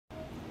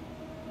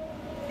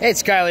Hey,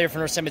 it's Kyle here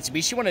from Northside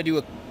Mitsubishi. I want to do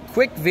a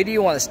quick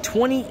video on this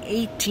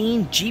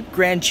 2018 Jeep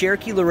Grand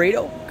Cherokee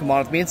Laredo. Come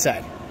on with me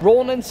inside.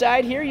 Rolling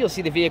inside here, you'll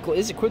see the vehicle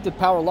is equipped with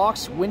power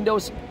locks,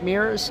 windows,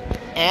 mirrors,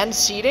 and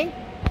seating.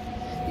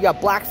 You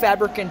got black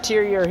fabric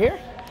interior here.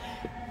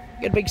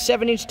 You got a big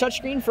 7-inch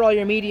touchscreen for all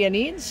your media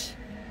needs.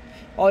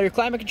 All your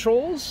climate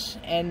controls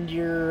and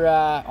your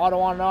auto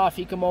on and off,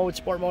 eco mode,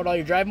 sport mode, all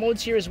your drive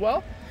modes here as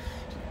well.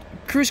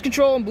 Cruise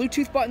control and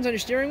Bluetooth buttons on your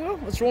steering wheel.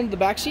 Let's roll into the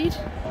back seat.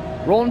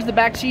 Roll into the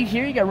back seat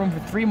here. You got room for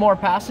 3 more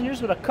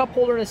passengers with a cup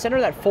holder in the center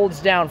that folds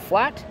down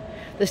flat.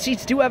 The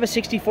seats do have a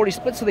 60-40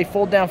 split, so they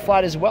fold down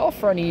flat as well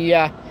for any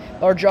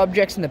large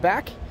objects in the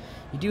back.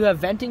 You do have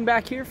venting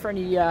back here for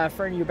any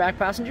of your back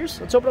passengers.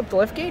 Let's open up the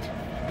liftgate.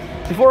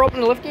 Before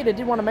opening the liftgate, I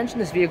did want to mention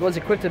this vehicle is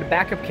equipped with a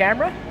backup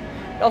camera.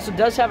 It also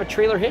does have a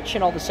trailer hitch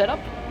and all the setup.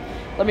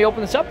 Let me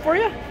open this up for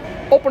you.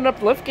 Open up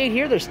the liftgate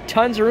here. There's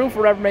tons of room for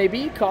whatever it may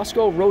be.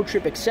 Costco, road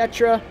trip,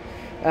 etc.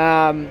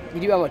 You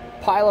do have a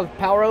pile of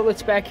power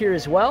outlets back here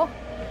as well,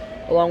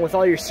 along with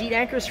all your seat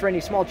anchors for any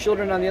small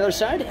children on the other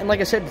side. And like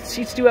I said, the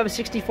seats do have a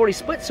 60-40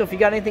 split, so if you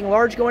got anything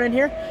large going in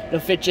here, it'll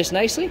fit just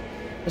nicely.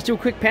 Let's do a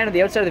quick pan of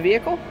the outside of the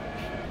vehicle.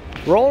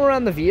 Rolling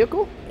around the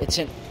vehicle, it's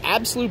in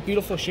absolute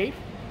beautiful shape.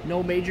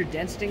 No major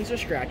dents, stings, or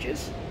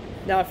scratches.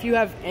 Now, if you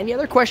have any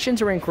other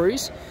questions or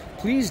inquiries,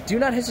 please do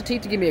not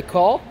hesitate to give me a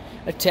call,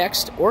 a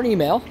text, or an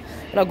email,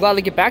 and I'll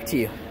gladly get back to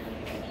you.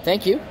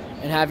 Thank you,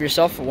 and have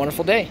yourself a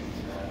wonderful day.